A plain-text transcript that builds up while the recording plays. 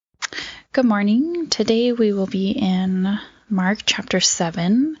Good morning. Today we will be in Mark chapter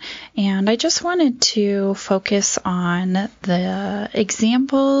 7, and I just wanted to focus on the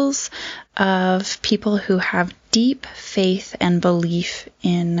examples of people who have deep faith and belief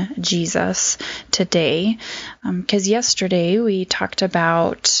in Jesus today. Because yesterday we talked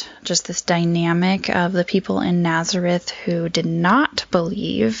about just this dynamic of the people in Nazareth who did not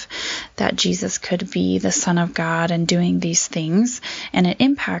believe that Jesus could be the Son of God and doing these things, and it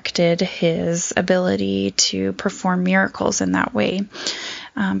impacted his ability to perform miracles in that way.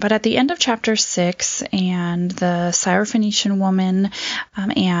 But at the end of chapter 6 and the Syrophoenician woman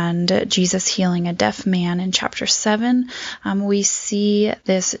and Jesus healing a deaf man in chapter 7, we see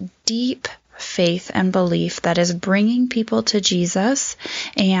this deep faith and belief that is bringing people to Jesus,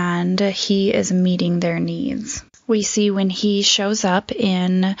 and he is meeting their needs. We see when he shows up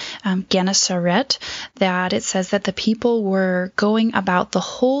in Gennesaret that it says that the people were going about the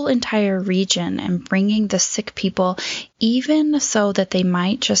whole entire region and bringing the sick people, even so that they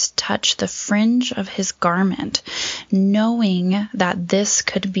might just touch the fringe of his garment, knowing that this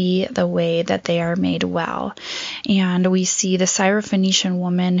could be the way that they are made well. And we see the Syrophoenician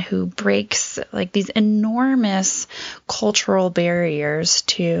woman who breaks like these enormous cultural barriers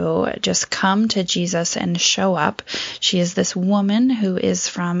to just come to Jesus and show up. She is this woman who is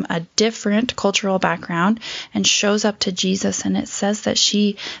from a different cultural background and shows up to Jesus, and it says that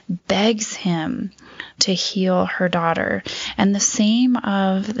she begs him to heal her daughter. And the same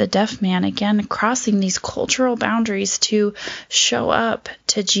of the deaf man, again, crossing these cultural boundaries to show up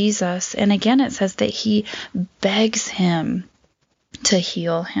to Jesus. And again, it says that he begs him to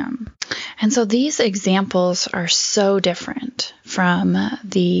heal him. And so these examples are so different from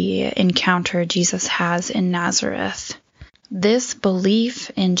the encounter Jesus has in Nazareth. This belief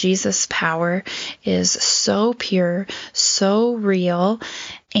in Jesus' power is so pure, so real,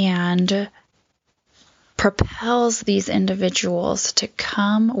 and propels these individuals to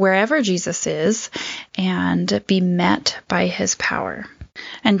come wherever Jesus is and be met by his power.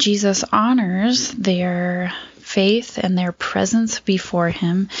 And Jesus honors their faith and their presence before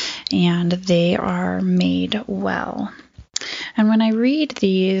him, and they are made well. And when I read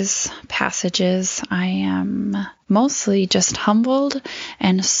these passages, I am mostly just humbled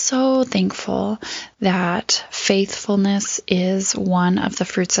and so thankful that faithfulness is one of the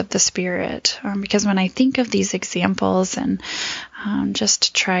fruits of the Spirit. Because when I think of these examples and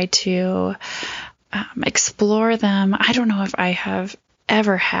just try to explore them, I don't know if I have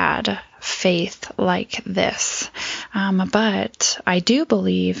ever had faith like this. But I do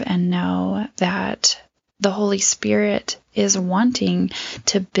believe and know that the Holy Spirit is wanting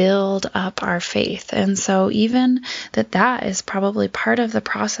to build up our faith. And so even that is probably part of the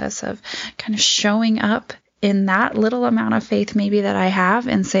process of kind of showing up in that little amount of faith maybe that I have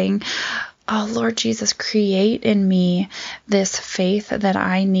and saying, oh, Lord Jesus, create in me this faith that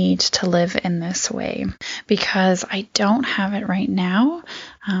I need to live in this way, because I don't have it right now,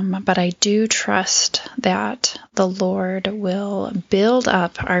 but I do trust that the Lord will build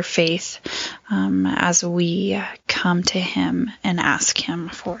up our faith as we come to him and ask him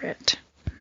for it.